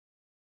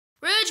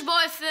Ridge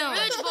Boy Film.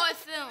 Ridge Boy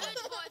Film.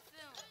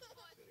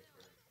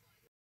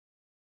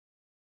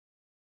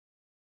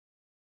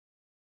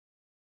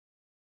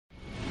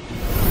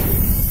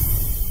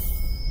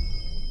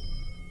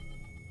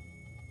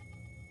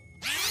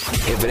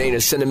 If it ain't a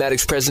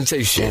cinematics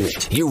presentation,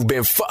 you've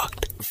been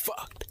fucked.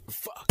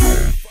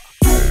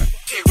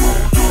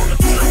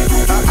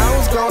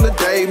 Ounce gone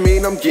today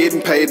mean I'm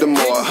getting paid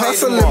tomorrow.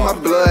 Hustle in my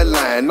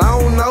bloodline, I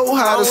don't know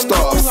how to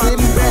start. Sitting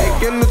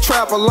back in the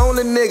trap, a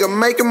lonely nigga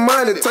making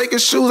money. Taking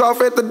shoes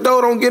off at the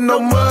door, don't get no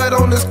mud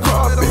on this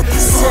carpet.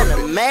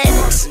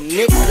 Cinematics,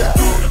 nigga.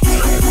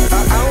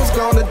 Ounce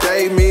gone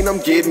today mean I'm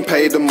getting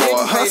paid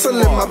tomorrow. Hustle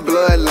in my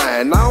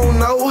bloodline, I don't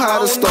know how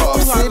to start.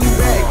 Sitting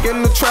back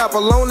in the trap, a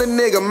lonely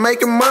nigga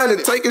making money.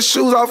 Taking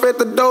shoes off at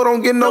the door,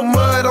 don't get no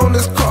mud on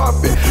this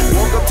carpet.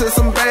 Woke up to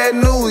some bad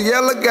news,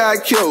 yellow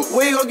got killed.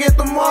 Where you gon' get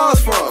the Mars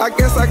from? I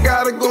guess I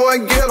gotta go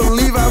and get him.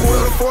 Leave out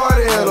with a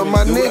 40 in him.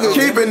 My nigga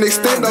keeping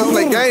extendo,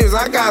 play games.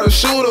 I got a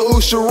shooter who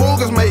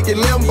Sharugas make it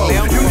limbo.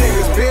 You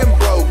niggas been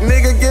broke,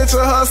 nigga get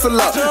your hustle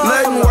up.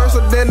 Nothing worse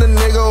than a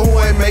nigga who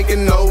ain't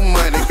making no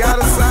money. Got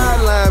a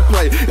sideline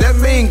play, that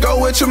mean go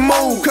with your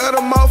move. Cut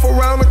him off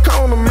around the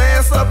corner,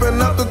 mass up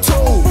and up the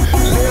tube.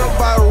 Live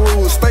by the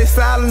rules, stay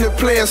silent and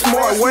playing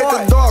smart. Wait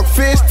the dog,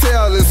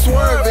 fishtail and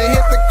swerve and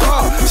hit the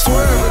car.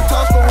 Swerve and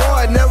toss the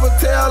rod, never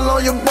tell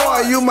on your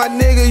boy. You my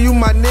nigga, you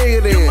my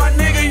nigga then. You my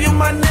nigga, you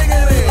my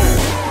nigga then.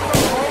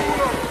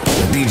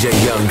 DJ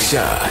Young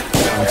Shot.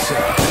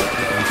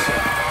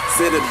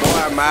 City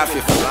boy,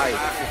 mafia for life.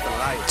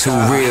 Two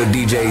real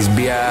DJs,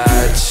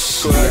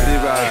 biatch.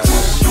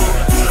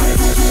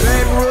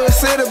 Real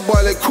city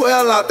boy, like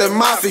Quail out that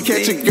mafia.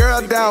 Catch a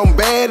girl down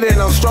bad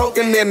and I'm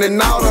stroking in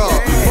and out of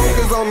her.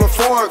 Focus on the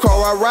foreign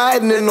car, I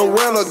riding in the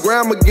winter.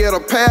 Grandma get a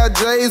pair of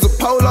J's, a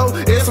polo,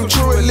 and some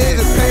true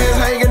religious pants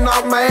hanging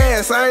off my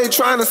ass. I ain't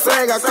trying to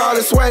sing, I call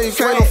it swag. You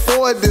can't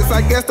afford this,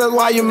 I guess that's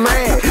why you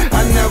mad.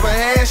 I never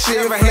had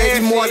shit, flex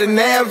more than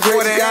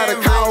average. Got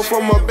a call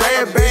from a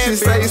bad bitch, she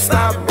say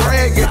stop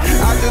bragging.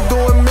 I just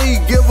doing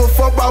me, give a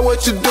fuck about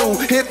what you do.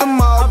 Hit the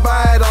mall,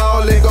 buy it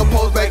all, and go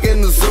post back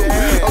in the zoo.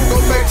 Or go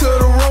back to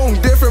the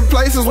room, different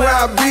places where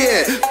I be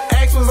at.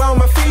 X was on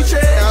my feature,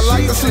 I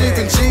like to sleep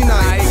in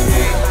G-night.